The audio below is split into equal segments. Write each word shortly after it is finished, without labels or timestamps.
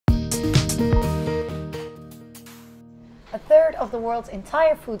1/3 of the world's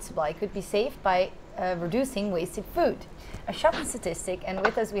entire food supply could be saved by reducing wasted food. A shocking statistic, and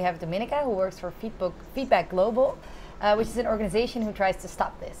with us we have Dominka, who works for FeedbackGlobal, which is an organization who tries to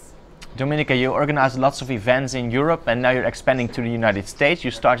stop this. Dominka, you organize lots of events in Europe and now you're expanding to the United States.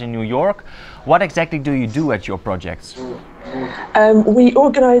 You start in New York. What exactly do you do at your projects? We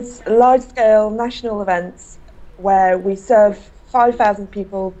organize large-scale national events where we serve 5,000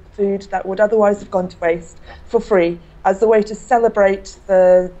 people food that would otherwise have gone to waste for free as a way to celebrate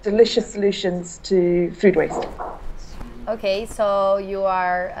the delicious solutions to food waste. Okay, so you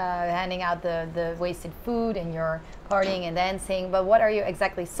are handing out the wasted food and you're partying and dancing, but what are you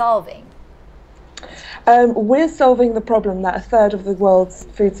exactly solving? We're solving the problem that 1/3 of the world's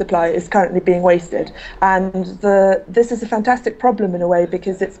food supply is currently being wasted, and this is a fantastic problem in a way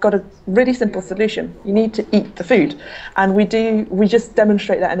because it's got a really simple solution. You need to eat the food, and we just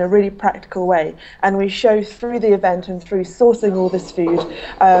demonstrate that in a really practical way, and we show through the event and through sourcing all this food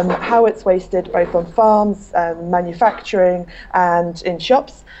how it's wasted both on farms, manufacturing and in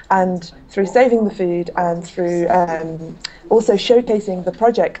shops, and through saving the food and through also showcasing the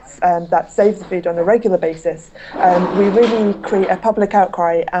projects that save the food on a regular basis, we really create a public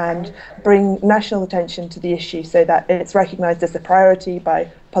outcry and bring national attention to the issue so that it's recognised as a priority by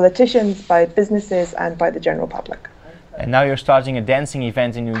politicians, by businesses and by the general public. And now you're starting a dancing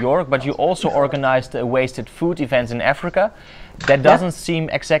event in New York, but you also organized a wasted food event in Africa. That doesn't seem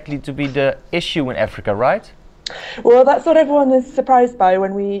exactly to be the issue in Africa, right? Well, that's what everyone is surprised by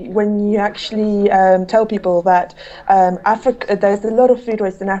when you actually tell people that Africa, there's a lot of food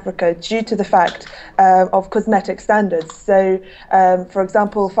waste in Africa due to the fact of cosmetic standards. So, for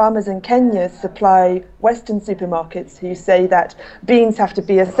example, farmers in Kenya supply Western supermarkets who say that beans have to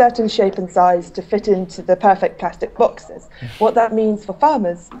be a certain shape and size to fit into the perfect plastic boxes. What that means for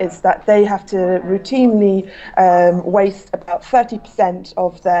farmers is that they have to routinely waste about 30%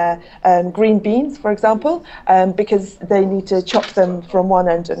 of their green beans, for example, because they need to chop them from one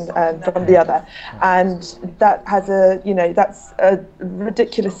end and from the other, and that has that's a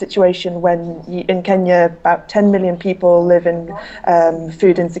ridiculous situation when in Kenya about 10 million people live in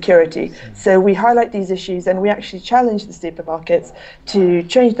food insecurity. So we highlight these issues and we actually challenge the supermarkets to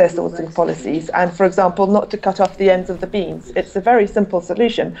change their sourcing policies and, for example, not to cut off the ends of the beans. It's a very simple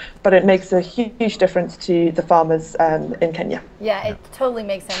solution, but it makes a huge difference to the farmers in Kenya. Yeah, it totally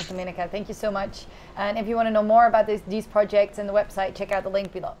makes sense, Dominka. Thank you so much. And if you want to know more about these projects and the website, check out the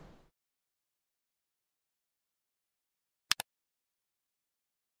link below.